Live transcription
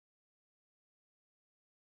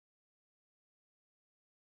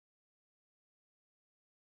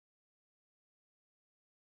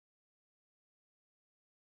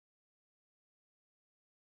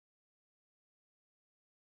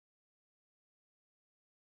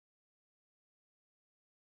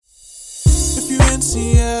in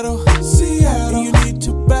Seattle, and you need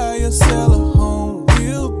to buy or sell a home,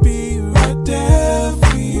 we'll be right there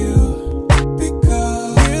for you.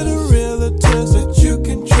 Because we're the realtors that you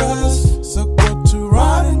can trust. So go to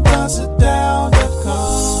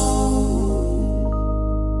ronanddonsitdown.com.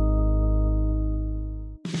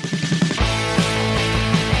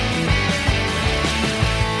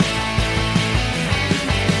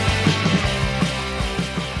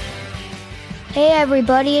 Hey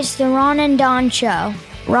everybody, it's the Ron and Don Show.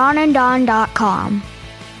 ronanddon.com.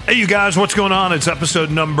 Hey you guys, what's going on? It's episode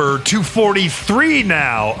number 243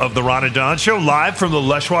 now of the Ron and Don Show, live from the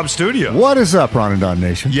Les Schwab studio. What is up, Ron and Don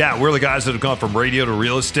Nation? Yeah, we're the guys that have gone from radio to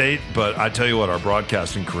real estate, but I tell you what, our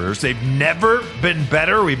broadcasting careers, they've never been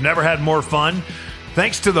better. We've never had more fun.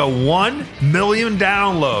 Thanks to the 1 million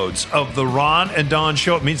downloads of the Ron and Don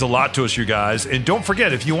Show. It means a lot to us, you guys. And don't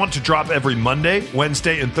forget, if you want to drop every Monday,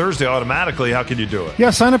 Wednesday, and Thursday automatically, how can you do it?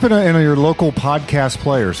 Yeah, sign up in your local podcast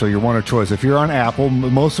player, so you're one of choice. If you're on Apple,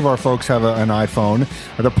 most of our folks have an iPhone.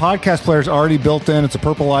 The podcast player's already built in. It's a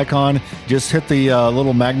purple icon. Just hit the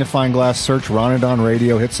little magnifying glass, search Ron and Don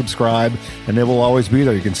Radio, hit subscribe, and it will always be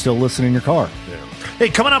there. You can still listen in your car. Yeah. Hey,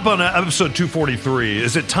 coming up on episode 243,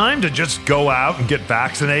 is it time to just go out and get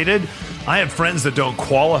vaccinated? I have friends that don't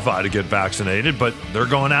qualify to get vaccinated, but they're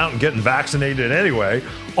going out and getting vaccinated anyway.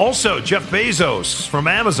 Also, Jeff Bezos from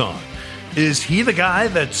Amazon. Is he the guy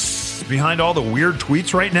that's behind all the weird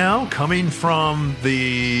tweets right now coming from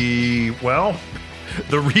the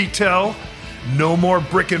retail, no more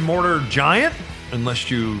brick and mortar giant? Unless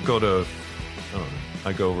you go to,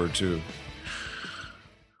 I go over to,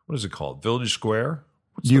 what is it called? Village Square?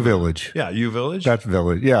 U-Village. Yeah, U-Village. That's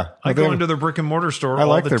Village, yeah. I go into their brick and mortar store. I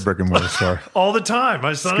like their brick and mortar store. All the time.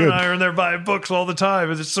 My son and I are in there buying books all the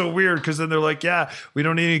time. It's so weird because then they're like, yeah, we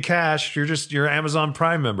don't need any cash. You're an Amazon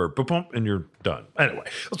Prime member. Boom, boom, and you're done. Anyway,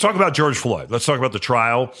 let's talk about George Floyd. Let's talk about the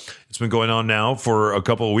trial. It's been going on now for a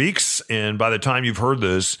couple of weeks. And by the time you've heard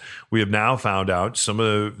this, we have now found out some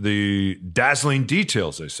of the dazzling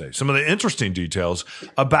details, they say, some of the interesting details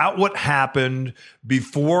about what happened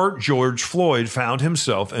before George Floyd found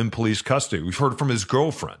himself in police custody. We've heard from his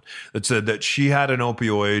girlfriend that said that she had an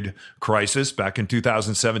opioid crisis back in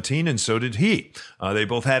 2017, and so did he. They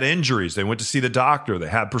both had injuries. They went to see the doctor. They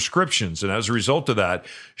had prescriptions. And as a result of that,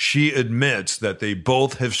 she admits that they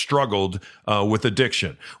both have struggled with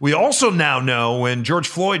addiction. We also now know when George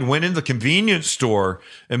Floyd went in the convenience store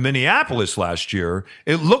in Minneapolis last year,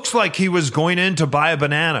 it looks like he was going in to buy a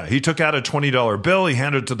banana. He took out a $20 bill. He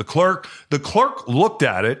handed it to the clerk. The clerk looked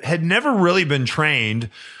at it, had never really been trained.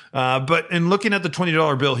 But in looking at the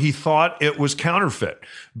 $20 bill, he thought it was counterfeit.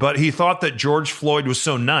 But he thought that George Floyd was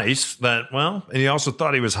so nice that, and he also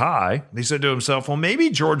thought he was high. He said to himself, well, maybe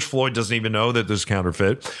George Floyd doesn't even know that this is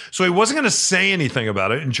counterfeit. So he wasn't going to say anything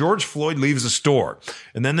about it. And George Floyd leaves the store.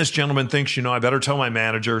 And then this gentleman thinks, I better tell my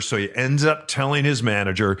manager. So he ends up telling his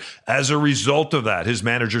manager. As a result of that, his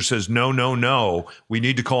manager says, no, we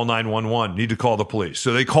need to call 911, need to call the police.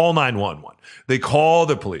 So they call 911. They call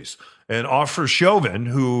the police. And Officer Chauvin,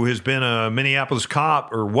 who has been a Minneapolis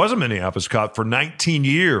cop or was a Minneapolis cop for 19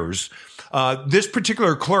 years, this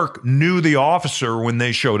particular clerk knew the officer when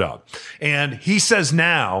they showed up. And he says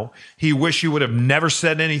now he wished he would have never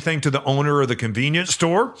said anything to the owner of the convenience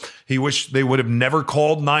store. He wished they would have never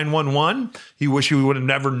called 911. He wished he would have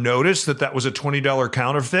never noticed that was a $20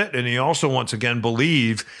 counterfeit. And he also, once again,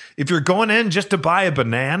 believes if you're going in just to buy a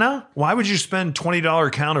banana, why would you spend $20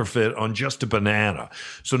 counterfeit on just a banana?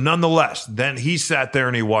 So nonetheless, then he sat there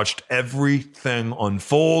and he watched everything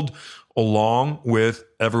unfold along with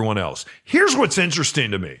everyone else. Here's what's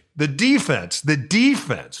interesting to me. The defense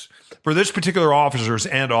for this particular officers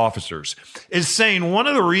is saying one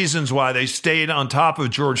of the reasons why they stayed on top of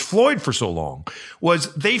George Floyd for so long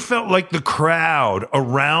was they felt like the crowd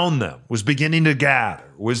around them was beginning to gather,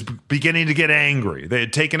 was beginning to get angry. They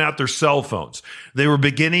had taken out their cell phones. They were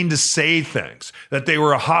beginning to say things, that they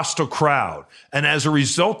were a hostile crowd. And as a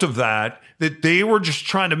result of that they were just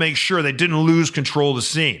trying to make sure they didn't lose control of the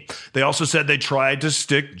scene. They also said they tried to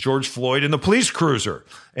stick George Floyd in the police cruiser,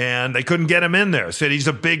 and they couldn't get him in there. Said he's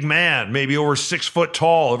a big man, maybe over 6 foot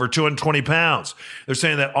tall, over 220 pounds. They're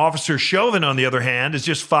saying that Officer Chauvin, on the other hand, is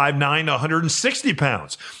just 5'9", 160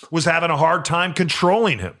 pounds, was having a hard time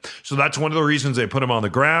controlling him. So that's one of the reasons they put him on the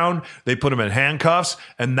ground. They put him in handcuffs,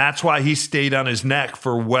 and that's why he stayed on his neck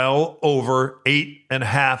for well over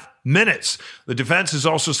 8.5 minutes. The defense is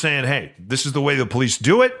also saying, hey, this is the way the police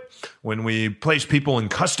do it. When we place people in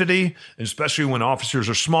custody, especially when officers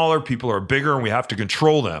are smaller, people are bigger, and we have to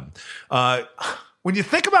control them. When you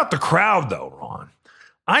think about the crowd, though, Ron,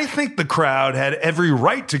 I think the crowd had every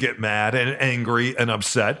right to get mad and angry and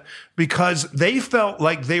upset because they felt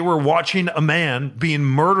like they were watching a man being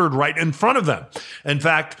murdered right in front of them. In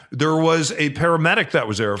fact, there was a paramedic that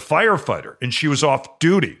was there, a firefighter, and she was off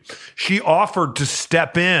duty. She offered to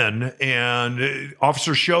step in, and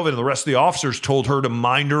Officer Chauvin and the rest of the officers told her to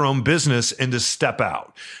mind her own business and to step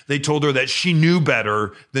out. They told her that she knew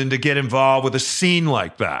better than to get involved with a scene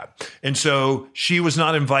like that. And so she was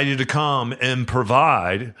not invited to come and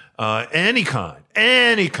provide any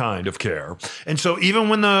kind of care. And so even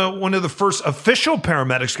when one of the first official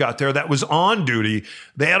paramedics got there that was on duty,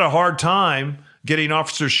 they had a hard time getting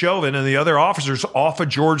Officer Chauvin and the other officers off of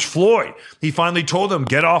George Floyd. He finally told them,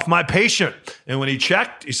 get off my patient. And when he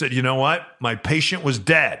checked, he said, you know what? My patient was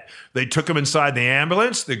dead. They took him inside the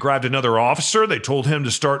ambulance. They grabbed another officer. They told him to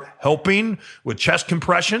start helping with chest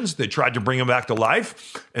compressions. They tried to bring him back to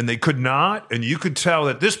life, and they could not. And you could tell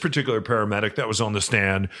that this particular paramedic that was on the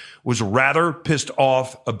stand was rather pissed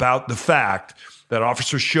off about the fact that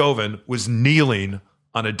Officer Chauvin was kneeling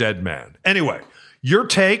on a dead man. Anyway, your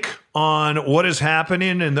take on what is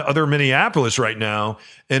happening in the other Minneapolis right now,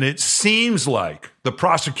 and it seems like the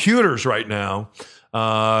prosecutors right now,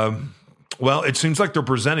 well, it seems like they're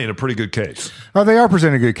presenting a pretty good case. They are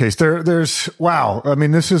presenting a good case. There's wow. I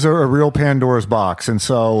mean, this is a real Pandora's box. And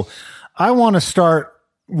so I want to start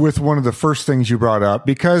with one of the first things you brought up,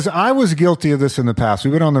 because I was guilty of this in the past.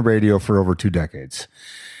 We've been on the radio for over 2 decades.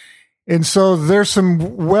 And so there's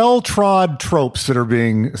some well-trod tropes that are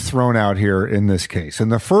being thrown out here in this case.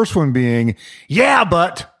 And the first one being, yeah,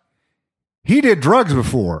 but he did drugs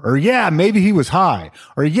before. Or yeah, maybe he was high.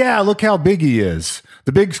 Or yeah, look how big he is.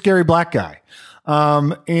 The big, scary black guy.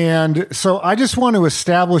 And so I just want to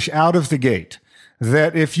establish out of the gate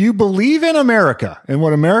that if you believe in America and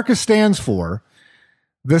what America stands for,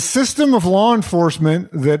 the system of law enforcement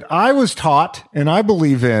that I was taught and I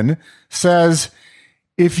believe in says,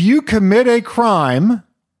 if you commit a crime,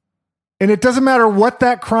 and it doesn't matter what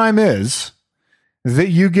that crime is, that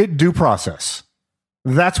you get due process.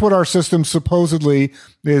 That's what our system supposedly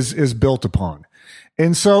is built upon.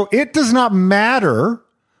 And so it does not matter.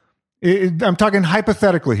 I'm talking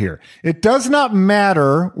hypothetically here. It does not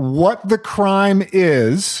matter what the crime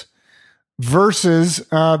is versus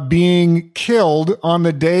being killed on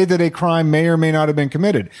the day that a crime may or may not have been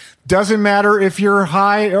committed. Doesn't matter if you're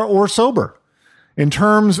high or sober. In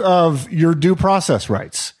terms of your due process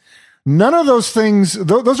rights, none of those things,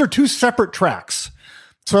 those are 2 separate tracks.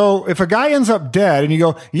 So if a guy ends up dead and you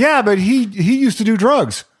go, yeah, but he used to do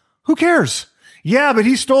drugs. Who cares? Yeah, but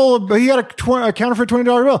he had a counterfeit $20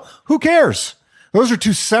 bill. Who cares? Those are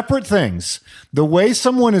 2 separate things. The way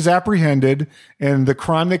someone is apprehended and the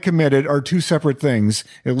crime they committed are 2 separate things,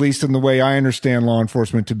 at least in the way I understand law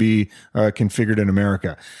enforcement to be configured in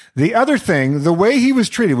America. The other thing, the way he was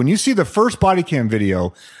treated, when you see the first body cam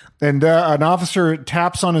video and an officer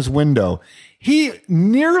taps on his window, he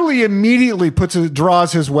nearly immediately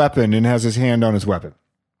draws his weapon and has his hand on his weapon.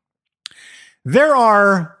 There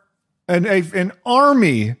are an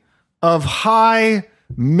army of high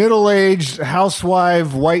middle-aged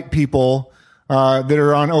housewife white people that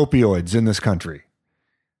are on opioids in this country.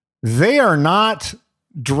 They are not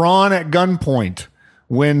drawn at gunpoint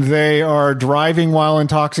when they are driving while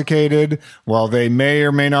intoxicated, while they may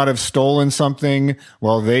or may not have stolen something,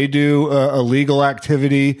 while they do illegal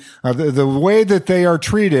activity. The way that they are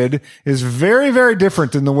treated is very, very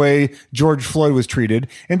different than the way George Floyd was treated.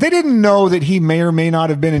 And they didn't know that he may or may not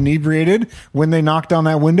have been inebriated when they knocked on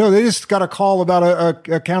that window. They just got a call about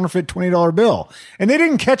a counterfeit $20 bill. And they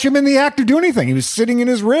didn't catch him in the act of doing anything. He was sitting in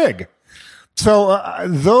his rig. So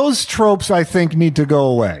those tropes, I think, need to go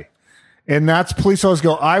away. And that's police always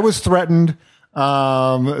go, I was threatened.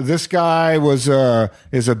 This guy is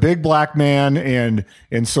a big black man.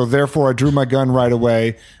 And so therefore I drew my gun right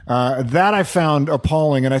away. That I found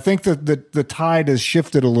appalling. And I think that the tide has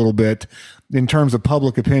shifted a little bit in terms of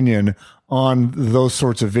public opinion on those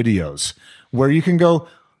sorts of videos where you can go,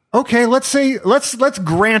 okay, let's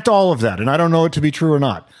grant all of that. And I don't know it to be true or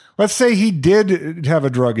not. Let's say he did have a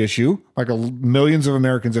drug issue like millions of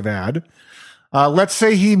Americans have had. Let's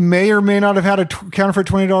say he may or may not have had a counterfeit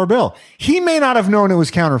 $20 bill. He may not have known it was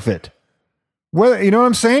counterfeit. Well, you know what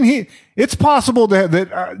I'm saying? It's possible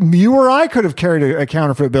that you or I could have carried a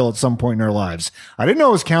counterfeit bill at some point in our lives. I didn't know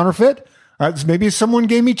it was counterfeit. Maybe someone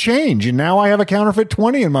gave me change and now I have a counterfeit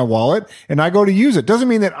 20 in my wallet and I go to use it. Doesn't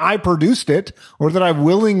mean that I produced it or that I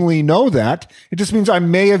willingly know that. It just means I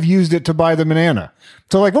may have used it to buy the banana.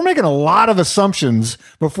 So like we're making a lot of assumptions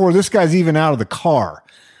before this guy's even out of the car.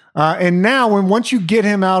 And now once you get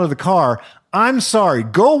him out of the car, I'm sorry,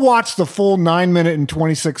 go watch the full 9 minute and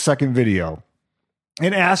 26 second video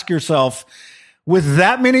and ask yourself, with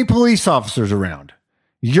that many police officers around,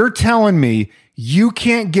 you're telling me you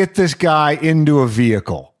can't get this guy into a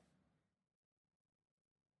vehicle.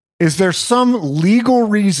 Is there some legal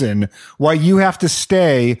reason why you have to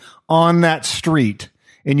stay on that street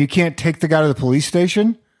and you can't take the guy to the police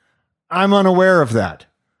station? I'm unaware of that.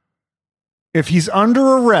 If he's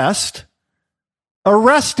under arrest,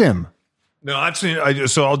 arrest him. No,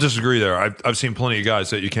 so I'll disagree there. I've seen plenty of guys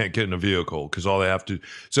that you can't get in a vehicle because all they have to.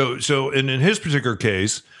 So in his particular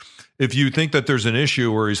case, if you think that there's an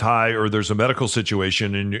issue where he's high or there's a medical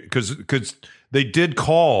situation, and because they did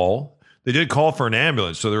call for an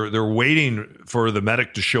ambulance, so they're waiting for the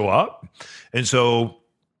medic to show up, and so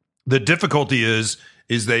the difficulty is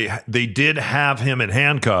they did have him in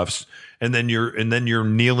handcuffs. And then you're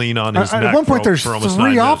kneeling on his neck. At one point, there's for almost 3 9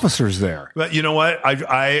 minutes. officers there. But you know what?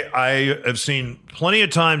 I have seen plenty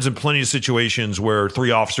of times in plenty of situations where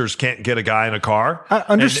 3 officers can't get a guy in a car.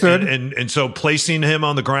 Understood. And so placing him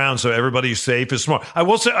on the ground so everybody's safe is smart. I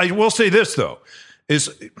will say this though,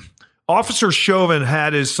 is Officer Chauvin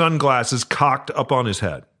had his sunglasses cocked up on his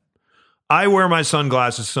head. I wear my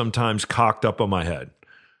sunglasses sometimes cocked up on my head.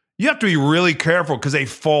 You have to be really careful because they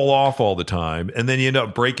fall off all the time, and then you end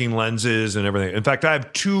up breaking lenses and everything. In fact, I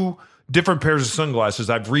have 2 different pairs of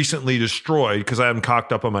sunglasses I've recently destroyed because I had them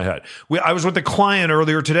cocked up on my head. I was with a client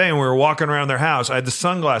earlier today, and we were walking around their house. I had the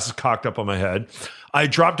sunglasses cocked up on my head. I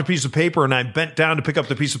dropped a piece of paper, and I bent down to pick up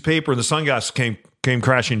the piece of paper, and the sunglasses came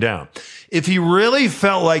crashing down. If he really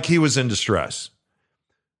felt like he was in distress,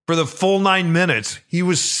 for the full 9 minutes, he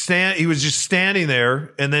was just standing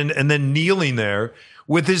there and then kneeling there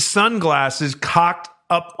with his sunglasses cocked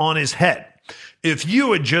up on his head. If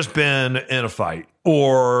you had just been in a fight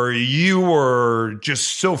or you were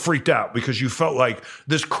just so freaked out because you felt like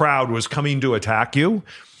this crowd was coming to attack you,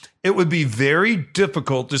 it would be very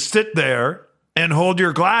difficult to sit there and hold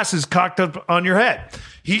your glasses cocked up on your head.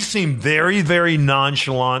 He seemed very, very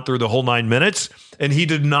nonchalant through the whole 9 minutes, and he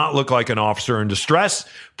did not look like an officer in distress.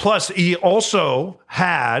 Plus, he also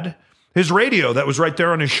had his radio that was right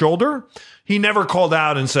there on his shoulder. He never called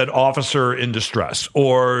out and said, "Officer in distress,"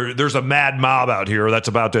 or "There's a mad mob out here that's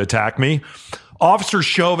about to attack me." Officer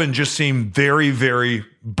Chauvin just seemed very, very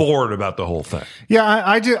bored about the whole thing. Yeah,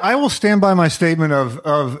 I will stand by my statement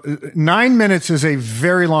of 9 minutes is a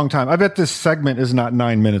very long time. I bet this segment is not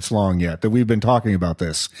 9 minutes long yet that we've been talking about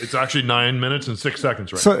this. It's actually 9 minutes and 6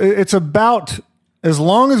 seconds right So it's about, as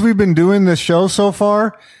long as we've been doing this show so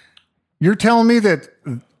far, you're telling me that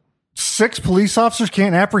 6 police officers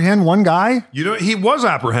can't apprehend one guy? You know, he was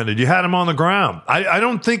apprehended. You had him on the ground. I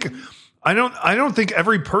don't think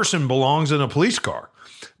every person belongs in a police car,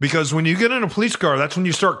 because when you get in a police car, that's when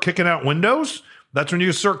you start kicking out windows. That's when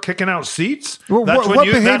you start kicking out seats. Well, that's what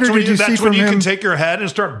behavior did you see That's from when you him? can take your head and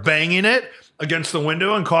start banging it against the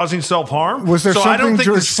window and causing self-harm. Was there so I don't something think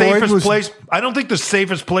George the safest Floyd was- place. I don't think the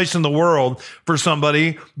safest place in the world for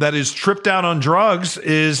somebody that is tripped out on drugs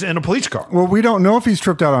is in a police car. Well, we don't know if he's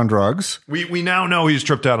tripped out on drugs. We now know he's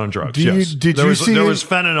tripped out on drugs. There there was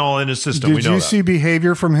fentanyl in his system. Did you see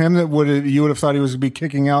behavior from him that you would have thought he was going to be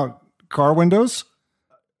kicking out car windows?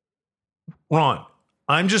 Ron,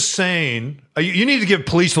 I'm just saying you need to give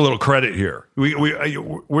police a little credit here.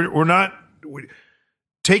 We're not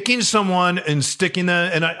taking someone and sticking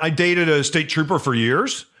them. And I dated a state trooper for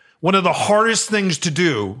years. One of the hardest things to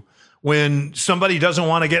do when somebody doesn't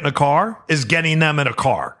want to get in a car is getting them in a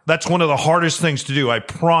car. That's one of the hardest things to do. I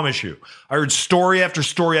promise you. I heard story after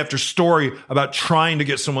story after story about trying to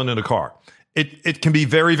get someone in a car. It can be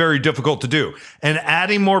very, very difficult to do. And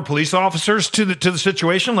adding more police officers to the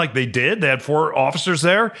situation like they did, they had 4 officers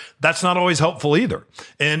there, that's not always helpful either.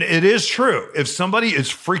 And it is true. If somebody is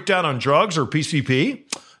freaked out on drugs or PCP,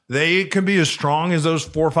 they can be as strong as those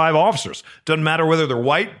 4 or 5 officers. Doesn't matter whether they're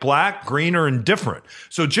white, black, green, or indifferent.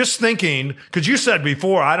 So just thinking, because you said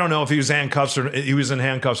before, I don't know if he was in handcuffs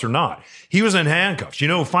or not. He was in handcuffs. You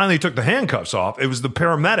know, finally took the handcuffs off. It was the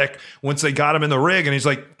paramedic once they got him in the rig, and he's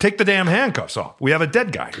like, "Take the damn handcuffs off. We have a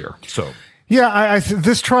dead guy here." So yeah,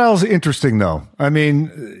 this trial is interesting, though. I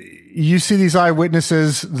mean, you see these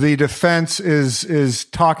eyewitnesses. The defense is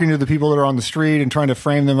talking to the people that are on the street and trying to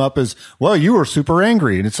frame them up as, well, you were super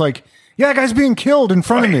angry. And it's like, yeah, that guy's being killed in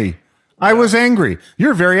front of me. I was angry.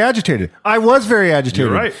 You're very agitated. I was very agitated.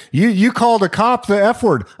 You're right. You called a cop the F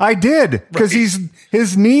word. I did, because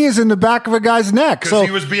his knee is in the back of a guy's neck. because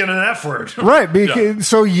he was being an F word. Right. Yeah.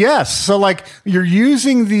 So yes. So like you're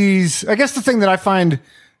using these, I guess the thing that I find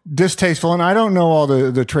distasteful, and I don't know all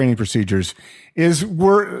the training procedures, is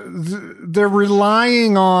they're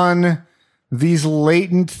relying on these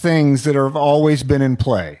latent things that have always been in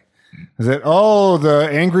play. Is that, oh, the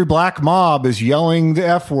angry black mob is yelling the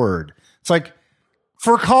F word. It's like,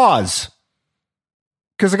 for cause.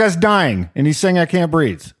 Because the guy's dying and he's saying I can't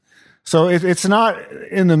breathe. So it's not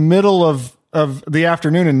in the middle of the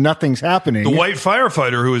afternoon and nothing's happening. The white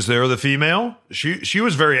firefighter who was there, the female, she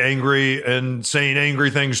was very angry and saying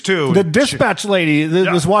angry things too. The dispatch lady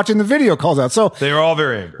that was watching the video calls out. So they were all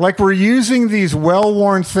very angry. Like, we're using these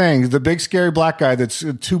well-worn things, the big scary black guy that's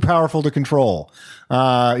too powerful to control.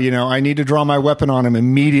 I need to draw my weapon on him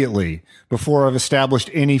immediately before I've established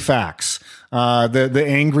any facts. The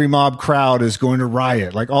angry mob crowd is going to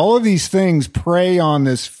riot. Like, all of these things prey on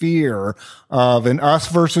this fear of an us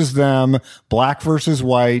versus them, black versus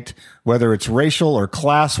white, whether it's racial or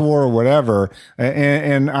class war or whatever.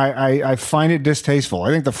 And I find it distasteful. I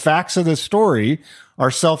think the facts of this story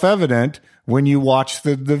are self-evident when you watch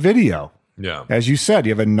the video. Yeah. As you said,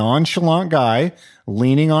 you have a nonchalant guy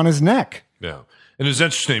leaning on his neck. Yeah. And it's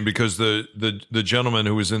interesting because the gentleman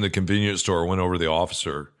who was in the convenience store went over to the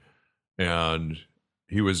officer, and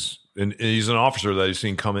he's an officer that he's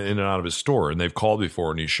seen coming in and out of his store, and they've called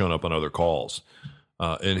before, and he's shown up on other calls.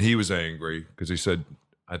 And he was angry because he said,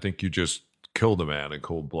 I think you just killed a man in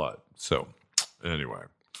cold blood. So anyway,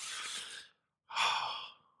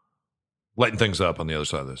 lighten things up on the other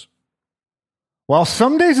side of this. While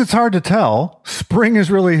some days it's hard to tell, spring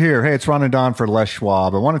is really here. Hey, it's Ron and Don for Les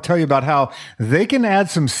Schwab. I want to tell you about how they can add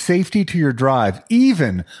some safety to your drive,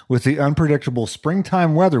 even with the unpredictable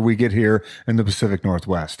springtime weather we get here in the Pacific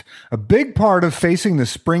Northwest. A big part of facing the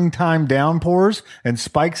springtime downpours and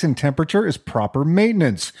spikes in temperature is proper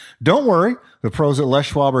maintenance. Don't worry. The pros at Les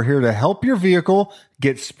Schwab are here to help your vehicle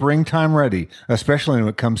get springtime ready, especially when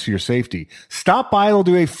it comes to your safety. Stop by. They'll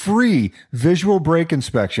do a free visual brake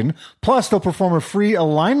inspection. Plus, they'll perform a free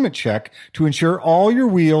alignment check to ensure all your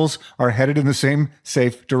wheels are headed in the same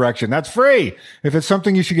safe direction. That's free. If it's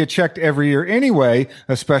something you should get checked every year anyway,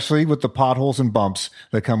 especially with the potholes and bumps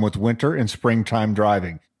that come with winter and springtime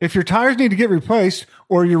driving. If your tires need to get replaced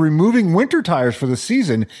or you're removing winter tires for the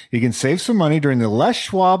season, you can save some money during the Les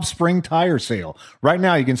Schwab Spring Tire Sale. Right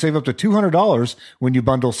now, you can save up to $200 when you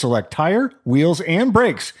bundle select tire, wheels, and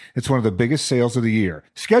brakes. It's one of the biggest sales of the year.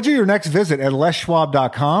 Schedule your next visit at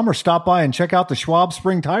leschwab.com or stop by and check out the Schwab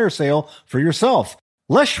Spring Tire Sale for yourself.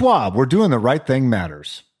 Les Schwab, we're doing the right thing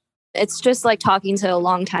matters. It's just like talking to a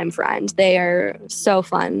longtime friend. They are so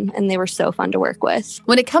fun, and they were so fun to work with.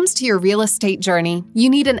 When it comes to your real estate journey, you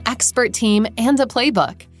need an expert team and a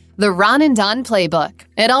playbook. The Ron and Don Playbook.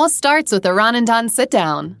 It all starts with the Ron and Don Sit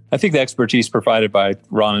Down. I think the expertise provided by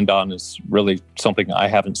Ron and Don is really something I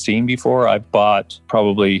haven't seen before. I've bought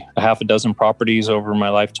probably a half a dozen properties over my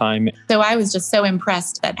lifetime. So I was just so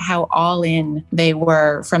impressed at how all in they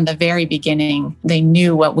were from the very beginning. They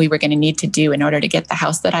knew what we were going to need to do in order to get the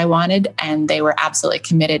house that I wanted, and they were absolutely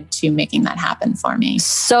committed to making that happen for me.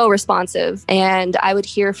 So responsive, and I would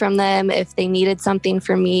hear from them if they needed something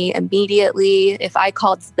from me immediately. If I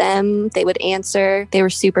called them, they would answer. They were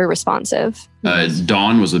super responsive.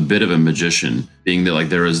 Don was a bit of a magician, being that like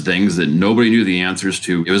there was things that nobody knew the answers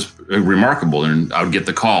to. It was remarkable. And I would get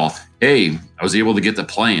the call, hey, I was able to get the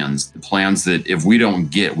plans that if we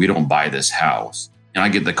don't buy this house. And I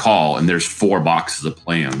get the call and there's 4 boxes of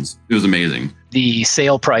plans. It was amazing. The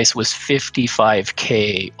sale price was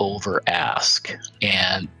 $55K over ask,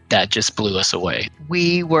 and that just blew us away.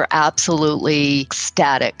 We were absolutely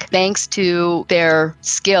ecstatic. Thanks to their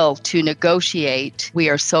skill to negotiate, we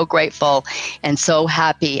are so grateful and so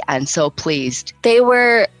happy and so pleased. They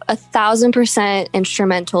were 1,000%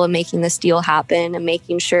 instrumental in making this deal happen and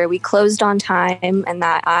making sure we closed on time and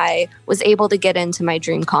that I was able to get into my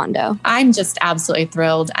dream condo. I'm just absolutely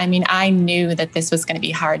thrilled. I mean, I knew that this was going to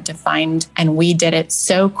be hard to find, and we did it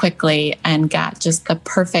so quickly and got just the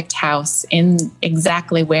perfect house in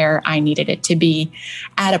exactly where I needed it to be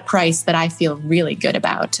at a price that I feel really good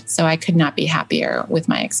about. So I could not be happier with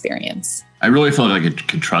my experience. I really felt like I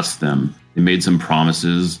could trust them. They made some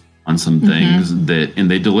promises on some things and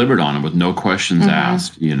they delivered on them with no questions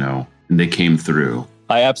asked, and they came through.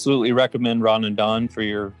 I absolutely recommend Ron and Don for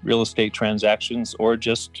your real estate transactions or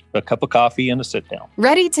just a cup of coffee and a sit down.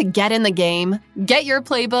 Ready to get in the game? Get your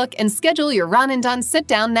playbook and schedule your Ron and Don Sit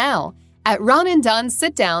Down now at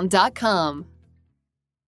ronanddonsitdown.com.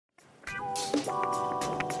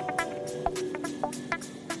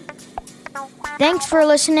 Thanks for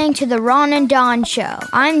listening to the Ron and Don Show.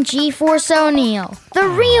 I'm G-Force O'Neill, the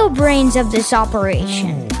real brains of this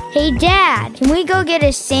operation. Hey, Dad, can we go get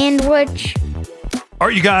a sandwich? All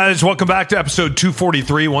right, you guys, welcome back to episode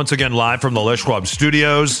 243, once again live from the Les Schwab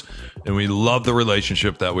Studios. And we love the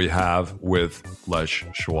relationship that we have with Les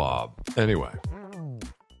Schwab. Anyway,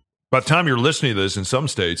 by the time you're listening to this in some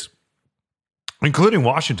states, including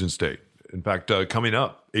Washington State. In fact, coming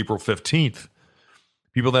up April 15th,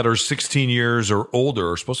 people that are 16 years or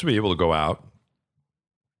older are supposed to be able to go out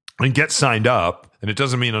and get signed up. And it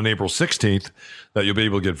doesn't mean on April 16th that you'll be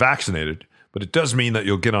able to get vaccinated, but it does mean that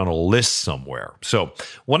you'll get on a list somewhere. So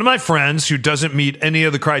one of my friends who doesn't meet any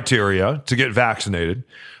of the criteria to get vaccinated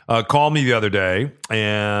called me the other day,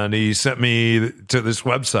 and he sent me to this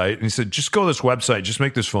website, and he said, just go to this website, just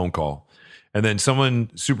make this phone call. And then someone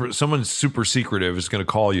super secretive is going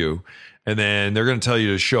to call you, and then they're going to tell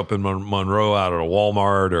you to show up in Monroe out at a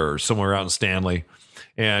Walmart or somewhere out in Stanley,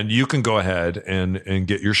 and you can go ahead and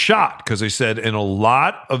get your shot. Because they said in a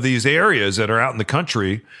lot of these areas that are out in the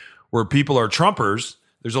country where people are Trumpers,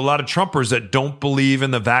 there's a lot of Trumpers that don't believe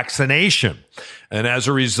in the vaccination. And as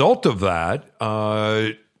a result of that,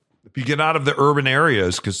 if you get out of the urban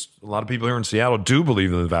areas, because a lot of people here in Seattle do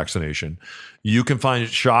believe in the vaccination, you can find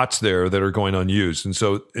shots there that are going unused. And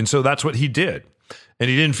so that's what he did. And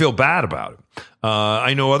he didn't feel bad about it.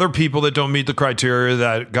 I know other people that don't meet the criteria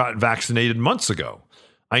that got vaccinated months ago.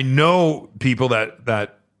 I know people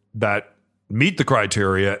that meet the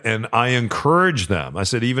criteria, and I encourage them. I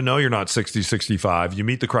said, even though you're not 60, 65, you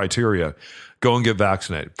meet the criteria, go and get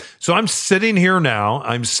vaccinated. So I'm sitting here now.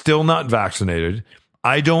 I'm still not vaccinated.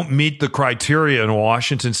 I don't meet the criteria in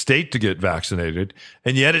Washington State to get vaccinated,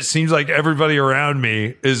 and yet it seems like everybody around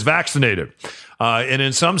me is vaccinated. And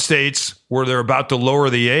in some states where they're about to lower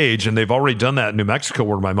the age, and they've already done that in New Mexico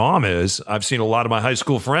where my mom is, I've seen a lot of my high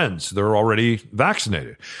school friends, they're already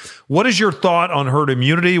vaccinated. What is your thought on herd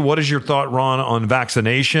immunity? What is your thought, Ron, on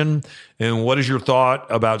vaccination? And what is your thought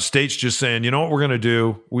about states just saying, you know what we're going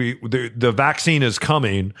to do? The vaccine is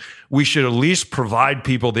coming. We should at least provide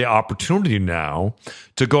people the opportunity now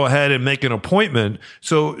to go ahead and make an appointment.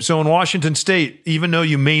 So in Washington State, even though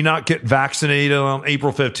you may not get vaccinated on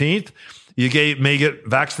April 15th, you may get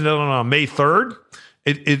vaccinated on May 3rd.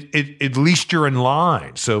 At least you're in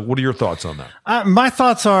line. So what are your thoughts on that? My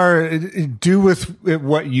thoughts are do with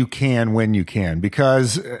what you can when you can,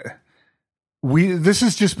 because this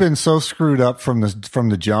has just been so screwed up from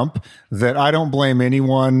the jump that I don't blame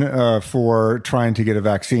anyone for trying to get a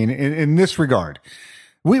vaccine in this regard.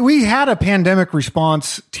 We had a pandemic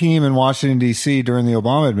response team in Washington, D.C. during the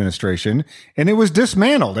Obama administration, and it was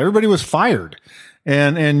dismantled. Everybody was fired.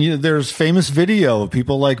 And there's famous video of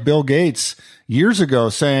people like Bill Gates years ago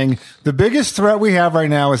saying the biggest threat we have right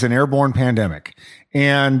now is an airborne pandemic.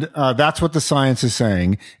 And that's what the science is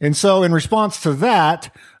saying. And so in response to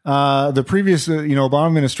that, the previous, Obama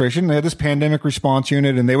administration, they had this pandemic response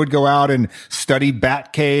unit, and they would go out and study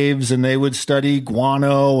bat caves, and they would study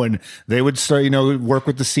guano, and they would start, work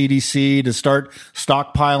with the CDC to start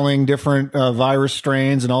stockpiling different virus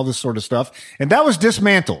strains and all this sort of stuff. And that was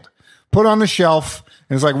dismantled, put on the shelf,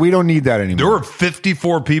 and it's like, we don't need that anymore. There were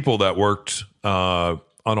 54 people that worked on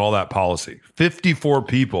all that policy. 54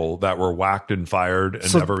 people that were whacked and fired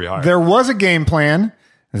and never rehired. There was a game plan.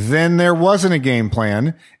 Then there wasn't a game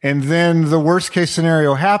plan. And then the worst case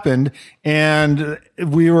scenario happened, and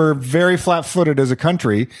we were very flat footed as a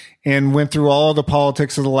country and went through all of the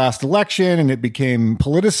politics of the last election, and it became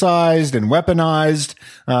politicized and weaponized,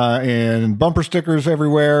 and bumper stickers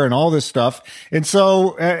everywhere and all this stuff. And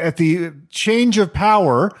so at the change of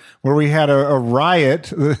power, where we had a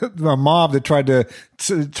riot, a mob that tried to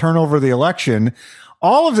turn over the election,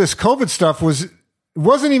 all of this COVID stuff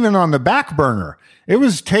wasn't even on the back burner. It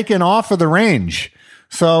was taken off of the range.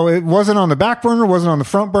 So it wasn't on the back burner, wasn't on the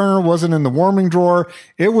front burner, wasn't in the warming drawer.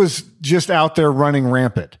 It was just out there running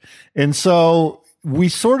rampant. And so we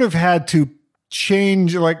sort of had to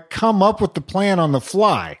come up with the plan on the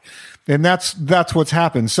fly. And that's what's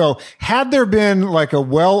happened. So had there been like a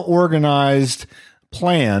well-organized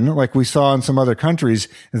plan like we saw in some other countries,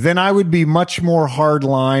 then I would be much more hard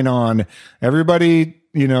line on everybody.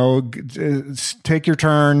 Take your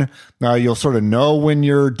turn. You'll sort of know when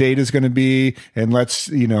your date is going to be, and let's,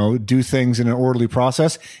 do things in an orderly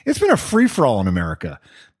process. It's been a free for all in America.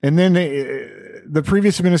 And then the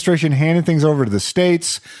previous administration handed things over to the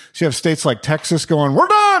states. So you have states like Texas going, we're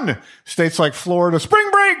done. States like Florida, spring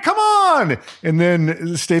break, come on. And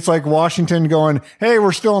then states like Washington going, hey,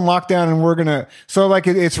 we're still in lockdown, and so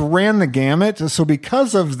it's ran the gamut. So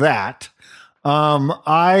because of that,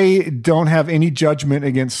 I don't have any judgment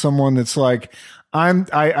against someone that's like,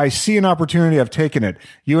 I see an opportunity. I've taken it.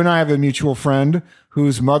 You and I have a mutual friend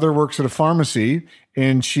whose mother works at a pharmacy,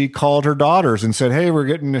 and she called her daughters and said, hey, we're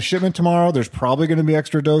getting a shipment tomorrow. There's probably going to be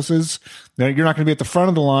extra doses. Now, you're not going to be at the front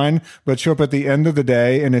of the line, but show up at the end of the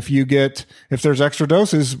day. And if there's extra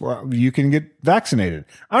doses, well, you can get vaccinated.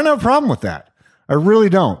 I don't have a problem with that. I really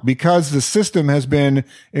don't, because the system has been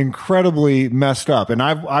incredibly messed up. And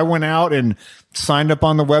I went out and signed up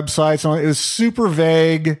on the websites. It was super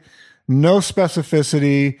vague, no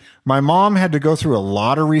specificity. My mom had to go through a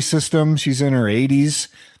lottery system. She's in her 80s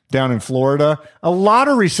down in Florida. A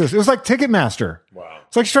lottery system. It was like Ticketmaster. Wow.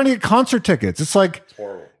 It's like she's trying to get concert tickets. It's like, it's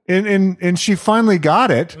horrible. And she finally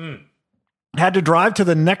got it. Had to drive to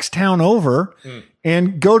the next town over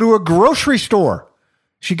and go to a grocery store.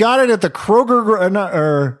 She got it at the Kroger,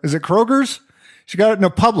 or is it Kroger's? She got it,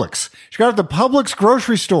 no, Publix. She got it at the Publix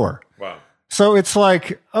grocery store. Wow. So it's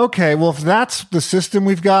like, okay, well, if that's the system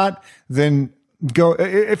we've got, then go.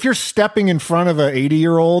 If you're stepping in front of an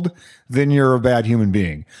 80-year-old, then you're a bad human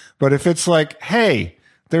being. But if it's like, hey,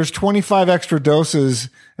 there's 25 extra doses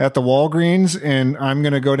at the Walgreens, and I'm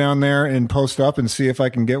going to go down there and post up and see if I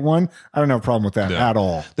can get one, I don't have a problem with that at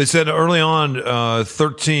all. They said early on,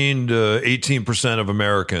 13 to 18% of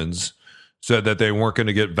Americans said that they weren't going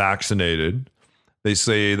to get vaccinated. They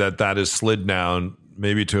say that has slid down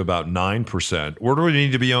maybe to about 9%. Where do we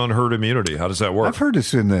need to be on herd immunity? How does that work? I've heard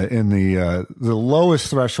this in the lowest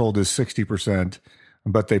threshold is 60%,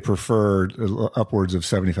 but they prefer upwards of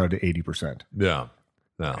 75 to 80%. Yeah.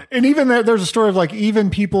 No. And even there's a story of like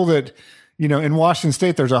even people that, in Washington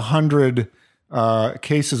State, there's 100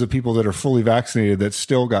 cases of people that are fully vaccinated that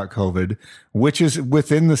still got COVID, which is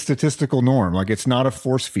within the statistical norm. Like, it's not a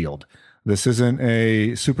force field. This isn't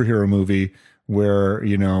a superhero movie where,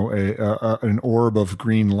 an orb of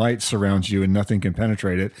green light surrounds you and nothing can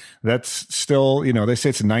penetrate it. That's still, they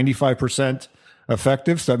say it's 95%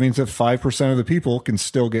 effective. So that means that 5% of the people can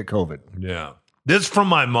still get COVID. Yeah. This is from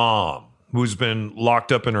my mom, who's been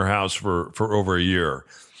locked up in her house for over a year.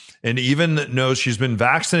 And even knows she's been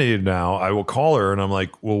vaccinated now, I will call her and I'm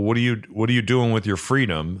like, well, what are you doing with your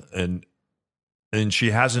freedom? And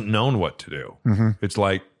she hasn't known what to do. Mm-hmm. It's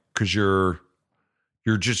like, cause you're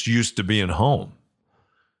just used to being home.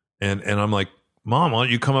 And I'm like, Mom, why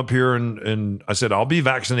don't you come up here? And I said, I'll be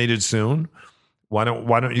vaccinated soon. Why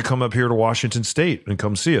don't you come up here to Washington State and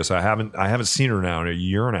come see us? I haven't seen her now in a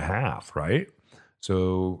year and a half. Right.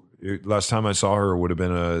 So last time I saw her would have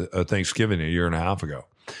been a Thanksgiving a year and a half ago.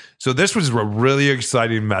 So this was a really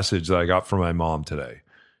exciting message that I got from my mom today.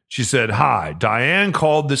 She said, hi, Diane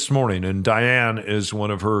called this morning, and Diane is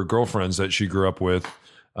one of her girlfriends that she grew up with,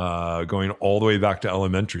 going all the way back to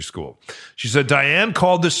elementary school. She said, Diane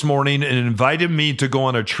called this morning and invited me to go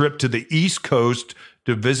on a trip to the East Coast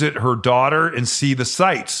to visit her daughter and see the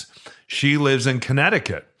sights. She lives in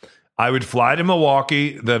Connecticut. I would fly to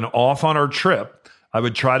Milwaukee, then off on our trip. I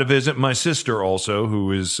would try to visit my sister also,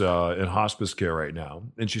 who is in hospice care right now.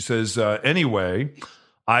 And she says, anyway,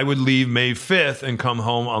 I would leave May 5th and come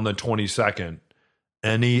home on the 22nd.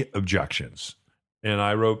 Any objections? And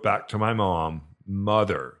I wrote back to my mom,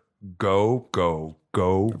 Mother, go,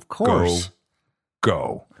 of course.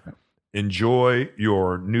 Go. Enjoy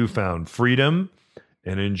your newfound freedom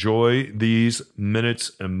and enjoy these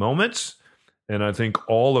minutes and moments. And I think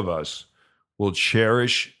all of us will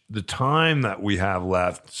cherish the time that we have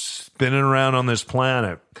left spinning around on this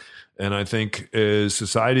planet. And I think as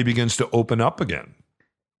society begins to open up again,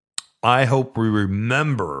 I hope we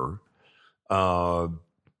remember the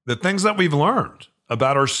things that we've learned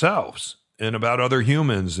about ourselves and about other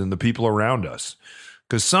humans and the people around us.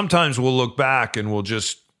 Because sometimes we'll look back and we'll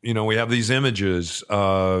just, we have these images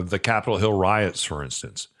of the Capitol Hill riots, for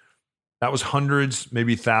instance. That was hundreds,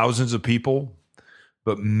 maybe thousands of people,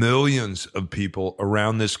 but millions of people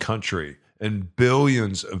around this country and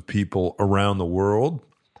billions of people around the world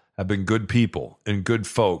have been good people and good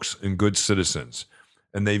folks and good citizens.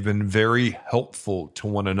 And they've been very helpful to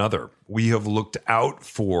one another. We have looked out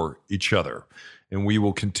for each other, and we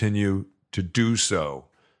will continue to do so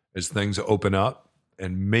as things open up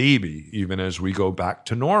and maybe even as we go back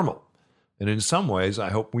to normal. And in some ways, I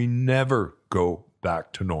hope we never go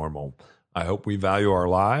back to normal. I hope we value our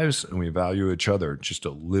lives and we value each other just a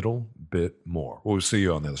little bit more. We'll see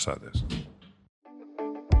you on the other side of this.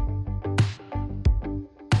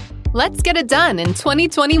 Let's get it done in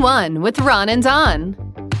 2021 with Ron and Don.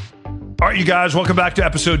 All right, you guys, welcome back to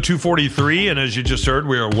episode 243. And as you just heard,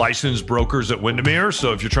 we are licensed brokers at Windermere.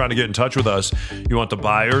 So if you're trying to get in touch with us, you want the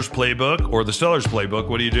buyer's playbook or the seller's playbook,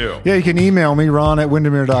 what do you do? Yeah, you can email me,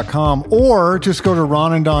 ron@windermere.com, or just go to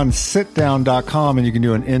ronanddonsitdown.com and you can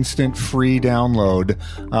do an instant free download.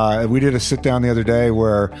 We did a sit down the other day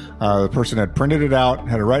where the person had printed it out,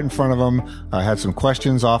 had it right in front of them, had some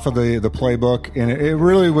questions off of the playbook. And it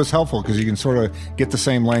really was helpful because you can sort of get the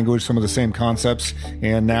same language, some of the same concepts.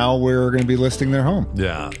 And now we're are going to be listing their home.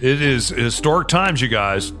 Yeah, it is historic times, you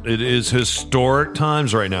guys. It is historic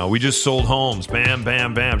times right now. We just sold homes. Bam,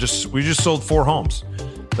 bam, bam. We just sold 4 homes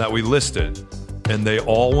that we listed, and they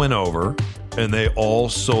all went over, and they all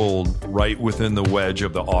sold right within the wedge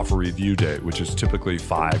of the offer review date, which is typically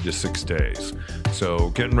 5 to 6 days. So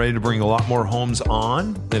getting ready to bring a lot more homes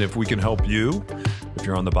on. And if we can help you, if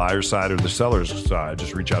you're on the buyer side or the seller's side,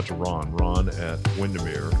 just reach out to Ron at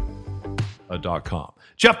Windermere.com.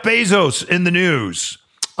 Jeff Bezos in the news.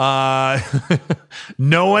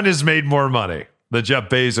 No one has made more money than Jeff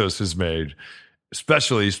Bezos has made,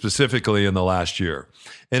 specifically in the last year.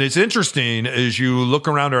 And it's interesting as you look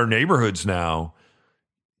around our neighborhoods now,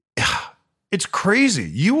 it's crazy.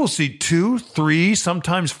 You will see 2, 3,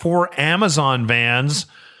 sometimes 4 Amazon vans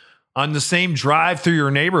on the same drive through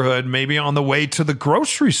your neighborhood, maybe on the way to the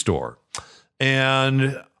grocery store.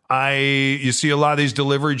 And you see a lot of these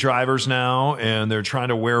delivery drivers now, and they're trying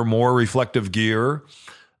to wear more reflective gear.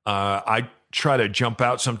 I try to jump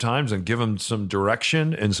out sometimes and give them some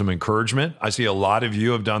direction and some encouragement. I see a lot of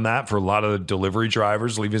you have done that for a lot of the delivery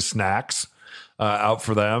drivers, leaving snacks out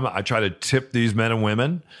for them. I try to tip these men and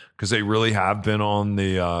women because they really have been on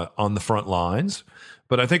the front lines.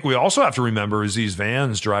 But I think we also have to remember as these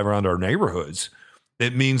vans drive around our neighborhoods,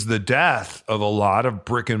 it means the death of a lot of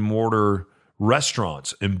brick and mortar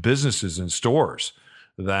restaurants and businesses and stores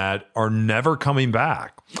that are never coming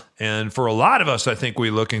back. And for a lot of us, I think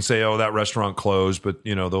we look and say, oh, that restaurant closed, but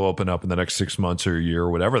they'll open up in the next 6 months or a year,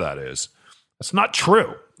 or whatever that is. That's not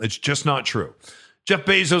true. It's just not true. Jeff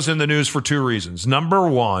Bezos in the news for 2 reasons. Number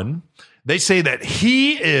one, they say that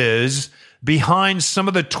he is behind some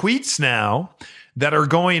of the tweets now that are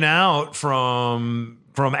going out from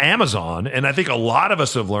Amazon. And I think a lot of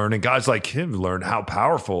us have learned, and guys like him have learned how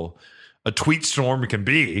powerful a tweet storm can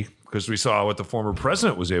be, because we saw what the former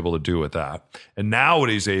president was able to do with that. And now what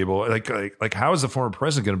he's able, like how is the former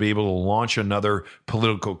president going to be able to launch another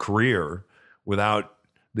political career without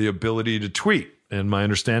the ability to tweet? And my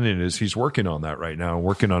understanding is he's working on that right now,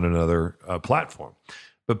 working on another platform.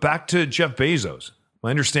 But back to Jeff Bezos,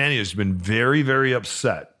 my understanding is he's been very, very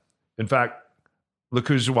upset. In fact, look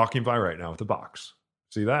who's walking by right now with the box.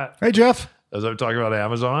 See that? Hey, Jeff. As I'm talking about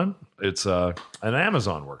Amazon, it's an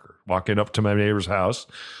Amazon worker walking up to my neighbor's house,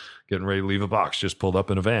 getting ready to leave a box, just pulled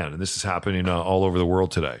up in a van. And this is happening all over the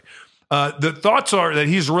world today. The thoughts are that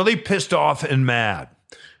he's really pissed off and mad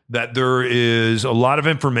that there is a lot of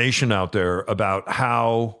information out there about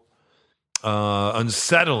how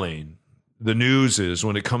unsettling the news is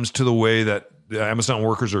when it comes to the way that the Amazon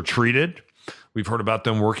workers are treated. We've heard about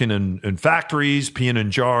them working in factories, peeing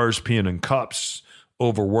in jars, peeing in cups,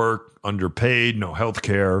 overworked, underpaid, no health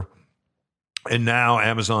care. And now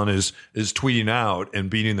Amazon is tweeting out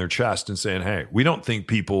and beating their chest and saying, hey, we don't think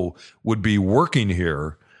people would be working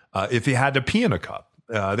here if you had to pee in a cup.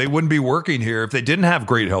 They wouldn't be working here if they didn't have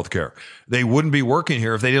great health care. They wouldn't be working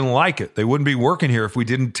here if they didn't like it. They wouldn't be working here if we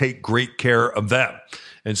didn't take great care of them.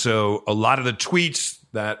 And so a lot of the tweets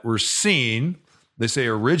that we're seeing, they say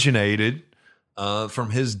originated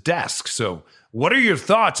from his desk. So what are your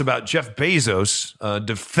thoughts about Jeff Bezos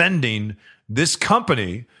defending this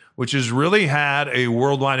company, which has really had a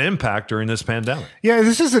worldwide impact during this pandemic? Yeah,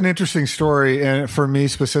 this is an interesting story, and for me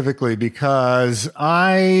specifically, because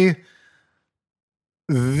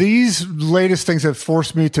these latest things have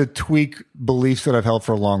forced me to tweak beliefs that I've held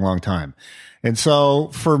for a long, long time. And so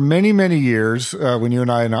for many, many years, when you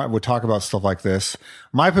and I would talk about stuff like this,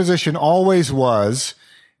 my position always was,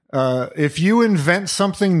 if you invent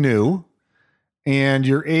something new and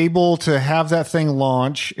you're able to have that thing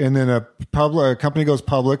launch and then a company goes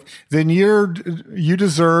public, then you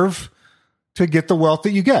deserve to get the wealth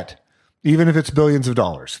that you get, even if it's billions of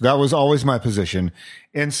dollars. That was always my position.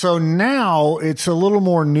 And so now it's a little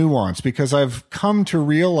more nuanced because I've come to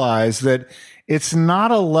realize that it's not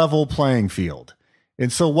a level playing field.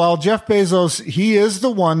 And so while Jeff Bezos, he is the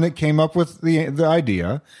one that came up with the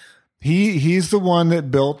idea. He's the one that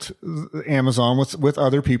built Amazon with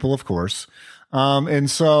other people, of course. And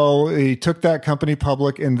so he took that company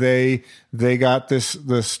public and they got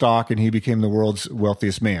the stock and he became the world's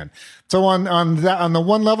wealthiest man. So on the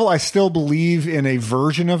one level, I still believe in a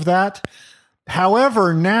version of that.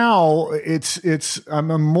 However, now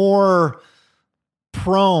I'm more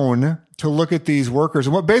prone to look at these workers.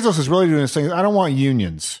 And what Bezos is really doing is saying, I don't want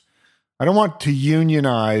unions. I don't want to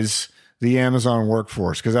unionize the Amazon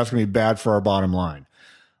workforce because that's going to be bad for our bottom line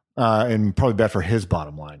and probably bad for his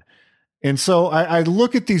bottom line. And so I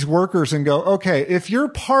look at these workers and go, okay, if you're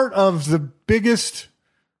part of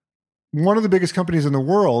one of the biggest companies in the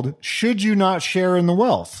world, should you not share in the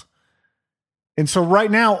wealth? And so right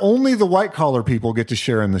now, only the white collar people get to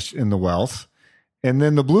share in the wealth, and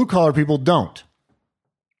then the blue collar people don't.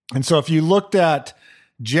 And so if you looked at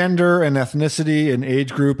gender and ethnicity and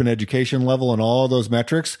age group and education level and all of those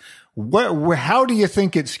metrics, how do you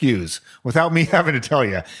think it skews? Without me having to tell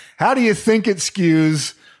you, how do you think it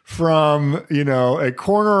skews from, a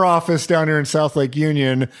corner office down here in South Lake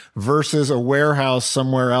Union versus a warehouse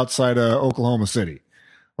somewhere outside of Oklahoma City?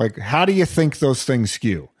 Like, how do you think those things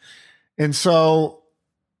skew? And so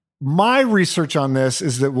my research on this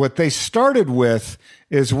is that what they started with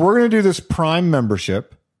is we're going to do this Prime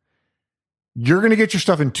membership. You're going to get your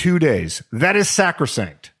stuff in 2 days. That is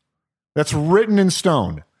sacrosanct. That's written in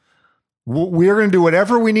stone. We're going to do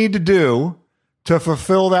whatever we need to do to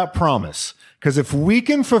fulfill that promise. Because if we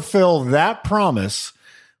can fulfill that promise,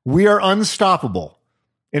 we are unstoppable.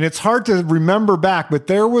 And it's hard to remember back, but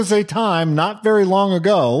there was a time not very long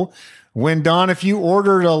ago when, Don, if you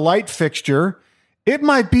ordered a light fixture, it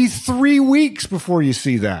might be 3 weeks before you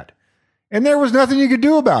see that. And there was nothing you could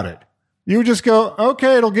do about it. You would just go,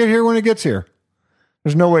 okay, it'll get here when it gets here.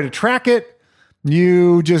 There's no way to track it.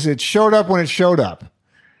 It showed up when it showed up.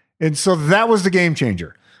 And so that was the game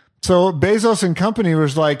changer. So Bezos and company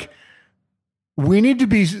was like, we need to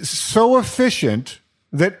be so efficient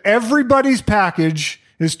that everybody's package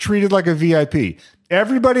is treated like a VIP.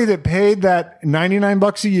 Everybody that paid that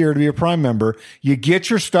 $99 a year to be a Prime member, you get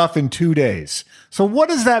your stuff in 2 days. So what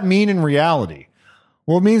does that mean in reality?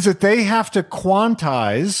 Well, it means that they have to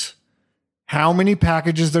quantize how many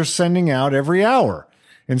packages they're sending out every hour.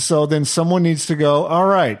 And so then someone needs to go, all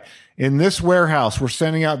right, in this warehouse, we're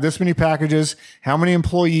sending out this many packages. How many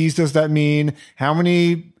employees does that mean? How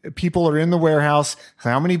many people are in the warehouse?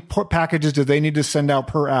 How many packages do they need to send out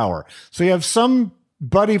per hour? So you have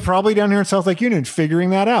somebody probably down here in South Lake Union figuring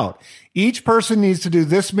that out. Each person needs to do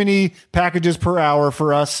this many packages per hour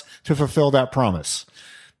for us to fulfill that promise.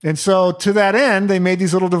 And so to that end, they made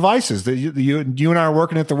these little devices that you and I are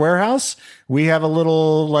working at the warehouse. We have a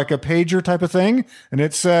little, like a pager type of thing. And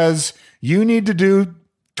it says, you need to do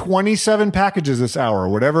 27 packages this hour, or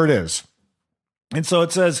whatever it is. And so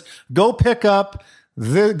it says, go pick up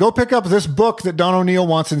this book that Don O'Neill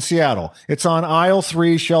wants in Seattle. It's on aisle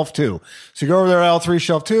 3, shelf 2. So you go over there, aisle 3,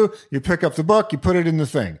 shelf 2, you pick up the book, you put it in the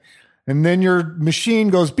thing. And then your machine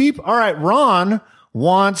goes beep. All right, Ron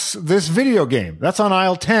wants this video game. That's on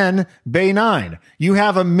aisle 10, bay 9. You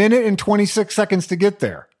have 1 minute and 26 seconds to get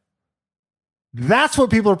there. That's what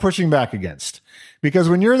people are pushing back against. Because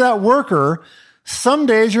when you're that worker, some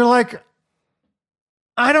days you're like,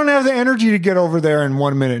 I don't have the energy to get over there in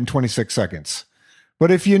 1 minute and 26 seconds. But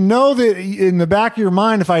if you know that in the back of your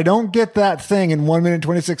mind, if I don't get that thing in 1 minute and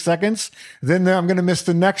 26 seconds, then I'm going to miss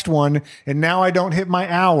the next one. And now I don't hit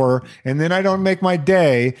my hour, and then I don't make my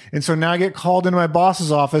day. And so now I get called into my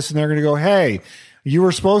boss's office, and they're going to go, hey, you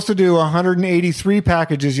were supposed to do 183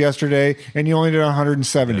 packages yesterday, and you only did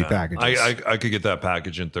 170 packages. I could get that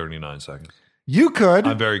package in 39 seconds. You could.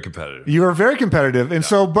 I'm very competitive. You are very competitive. And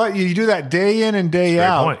so, but you do that day in and day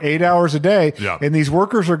out, point. 8 hours a day. Yeah. And these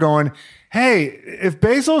workers are going, hey, if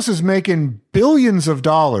Bezos is making billions of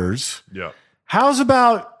dollars, how's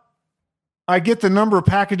about I get the number of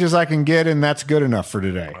packages I can get, and that's good enough for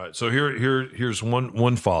today? All right. So here's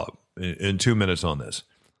one follow-up in 2 minutes on this.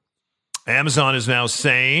 Amazon is now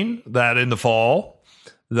saying that in the fall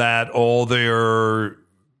that all their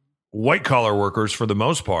white-collar workers, for the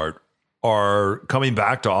most part, are coming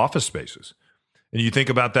back to office spaces. And you think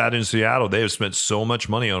about that in Seattle, they have spent so much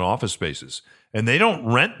money on office spaces. And they don't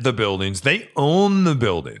rent the buildings, they own the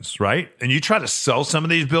buildings, right? And you try to sell some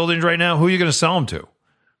of these buildings right now, who are you going to sell them to?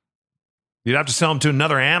 You'd have to sell them to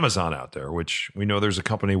another Amazon out there, which we know there's a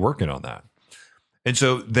company working on that. And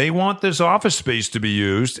so they want this office space to be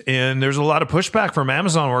used, and there's a lot of pushback from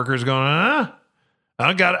Amazon workers going, I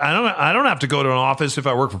don't have to go to an office if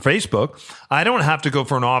I work for Facebook. I don't have to go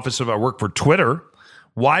for an office if I work for Twitter.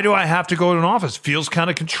 Why do I have to go to an office? Feels kind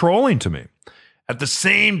of controlling to me. At the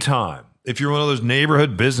same time, if you're one of those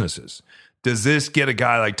neighborhood businesses, does this get a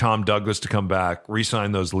guy like Tom Douglas to come back,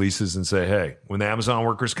 re-sign those leases and say, hey, when the Amazon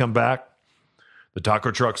workers come back, the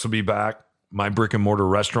taco trucks will be back, my brick and mortar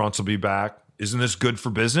restaurants will be back. Isn't this good for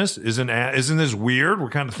business? Isn't this weird? We're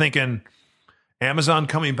kind of thinking Amazon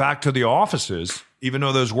coming back to the offices, even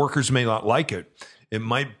though those workers may not like it, it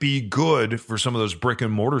might be good for some of those brick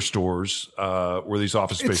and mortar stores where these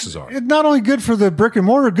office spaces are. It's not only good for the brick and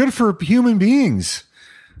mortar, good for human beings.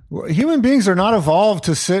 Human beings are not evolved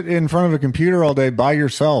to sit in front of a computer all day by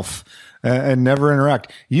yourself and never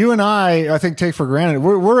interact. You and I think, take for granted,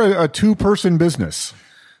 we're a two-person business.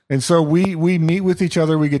 And so we meet with each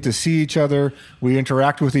other, we get to see each other, we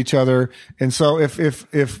interact with each other. And so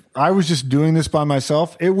if I was just doing this by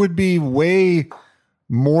myself, it would be way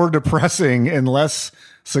more depressing and less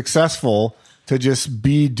successful to just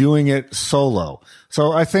be doing it solo.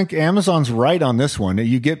 So I think Amazon's right on this one.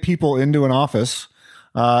 You get people into an office,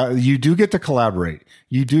 you do get to collaborate.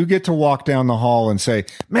 You do get to walk down the hall and say,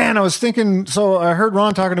 man, I was thinking, so I heard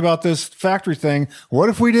Ron talking about this factory thing. What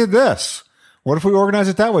if we did this? What if we organize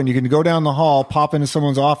it that way? And you can go down the hall, pop into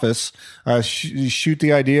someone's office, shoot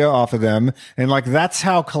the idea off of them. And like, that's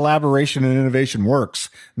how collaboration and innovation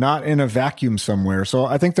works, not in a vacuum somewhere. So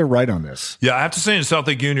I think they're right on this. Yeah, I have to say in South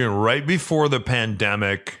Lake Union, right before the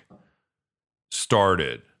pandemic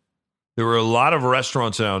started, there were a lot of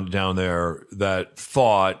restaurants down there that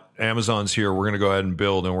thought Amazon's here, we're going to go ahead and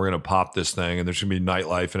build and we're going to pop this thing and there's going to be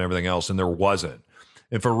nightlife and everything else. And there wasn't.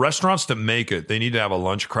 And for restaurants to make it, they need to have a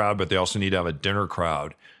lunch crowd, but they also need to have a dinner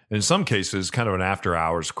crowd. And in some cases, kind of an after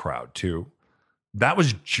hours crowd too. That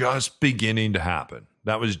was just beginning to happen.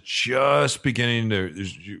 That was just beginning to,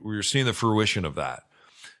 we were seeing the fruition of that.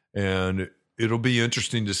 And it'll be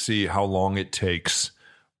interesting to see how long it takes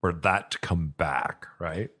for that to come back,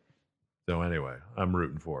 right? So anyway, I'm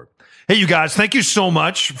rooting for it. Hey, you guys, thank you so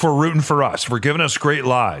much for rooting for us, for giving us great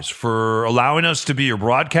lives, for allowing us to be your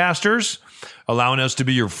broadcasters, allowing us to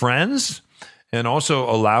be your friends, and also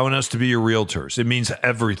allowing us to be your realtors. It means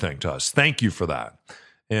everything to us. Thank you for that.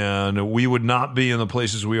 And we would not be in the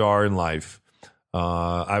places we are in life.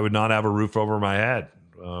 I would not have a roof over my head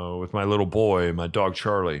with my little boy, my dog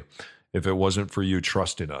Charlie, if it wasn't for you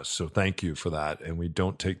trusting us. So thank you for that. And we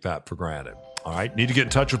don't take that for granted. All right. Need to get in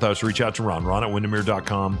touch with us. Reach out to Ron at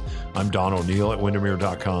Windermere.com. I'm Don O'Neill at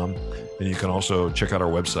Windermere.com. And you can also check out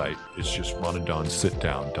our website. It's just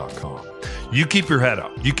ronanddonsitdown.com. You keep your head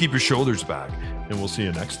up. You keep your shoulders back. And we'll see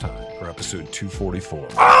you next time for episode 244.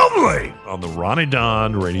 Only on the Ron and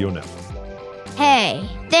Don Radio Network. Hey,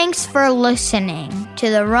 thanks for listening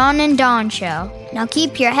to the Ron and Don Show. Now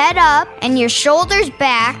keep your head up and your shoulders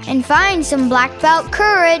back and find some black belt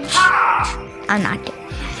courage. I'm not doing it.